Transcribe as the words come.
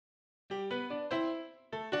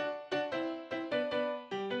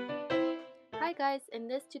Hi guys, in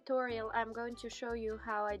this tutorial I'm going to show you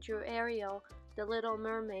how I drew Ariel, the Little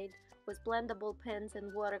Mermaid, with blendable pens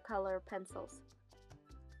and watercolor pencils.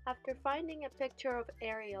 After finding a picture of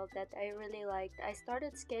Ariel that I really liked, I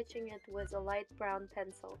started sketching it with a light brown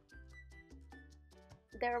pencil.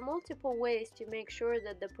 There are multiple ways to make sure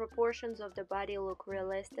that the proportions of the body look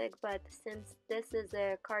realistic, but since this is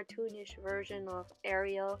a cartoonish version of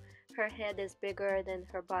Ariel, her head is bigger than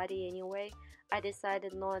her body anyway, I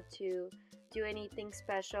decided not to do anything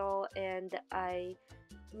special, and I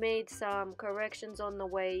made some corrections on the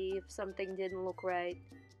way if something didn't look right.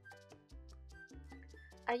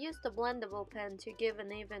 I used a blendable pen to give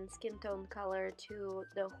an even skin tone color to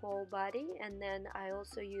the whole body, and then I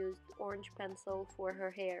also used orange pencil for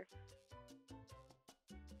her hair.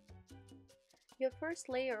 Your first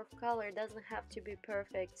layer of color doesn't have to be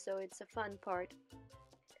perfect, so it's a fun part.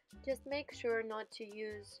 Just make sure not to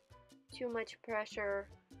use too much pressure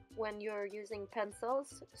when you're using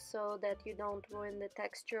pencils so that you don't ruin the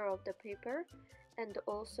texture of the paper, and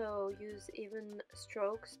also use even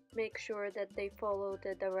strokes. Make sure that they follow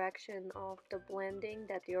the direction of the blending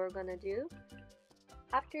that you're gonna do.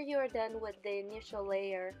 After you're done with the initial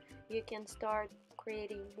layer, you can start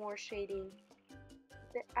creating more shading.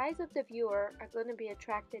 The eyes of the viewer are going to be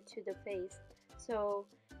attracted to the face, so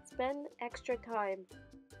spend extra time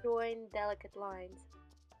drawing delicate lines.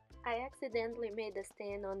 I accidentally made a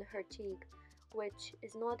stain on her cheek, which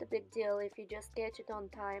is not a big deal if you just sketch it on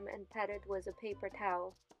time and pat it with a paper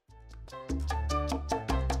towel.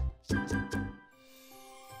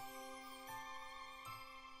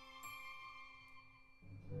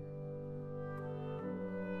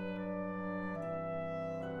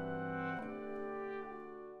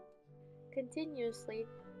 Continuously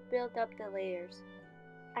build up the layers.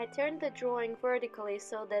 I turned the drawing vertically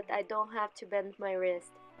so that I don't have to bend my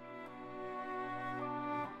wrist.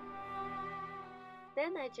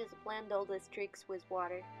 Then I just blend all the streaks with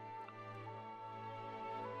water.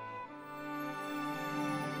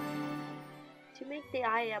 To make the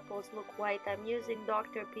eye apples look white, I'm using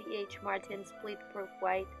Dr. P.H. Martin Split Proof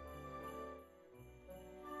White.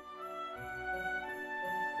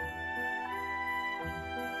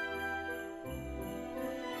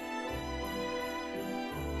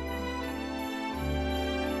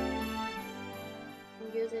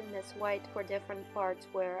 I'm using this white for different parts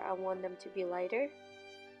where I want them to be lighter.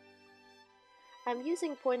 I'm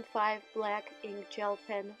using 0.5 black ink gel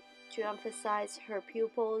pen to emphasize her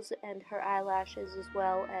pupils and her eyelashes, as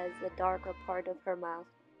well as the darker part of her mouth.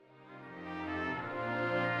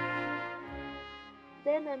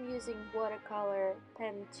 Then I'm using watercolor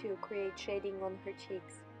pen to create shading on her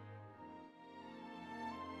cheeks.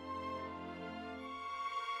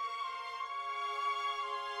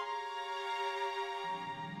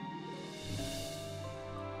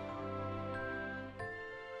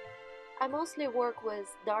 I mostly work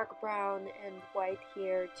with dark brown and white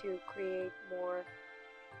here to create more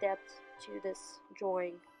depth to this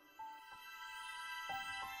drawing.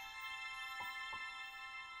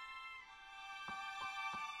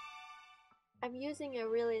 I'm using a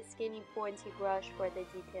really skinny pointy brush for the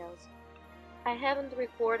details. I haven't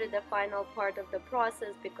recorded the final part of the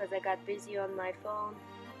process because I got busy on my phone,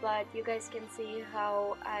 but you guys can see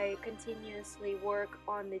how I continuously work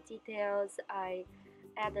on the details. I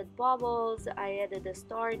added bubbles, I added a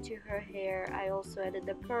star to her hair, I also added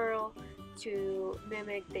a pearl to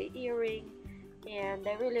mimic the earring, and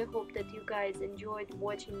I really hope that you guys enjoyed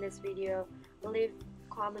watching this video. Leave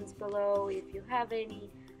comments below if you have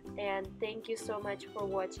any, and thank you so much for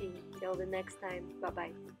watching. Till the next time, bye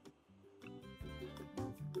bye.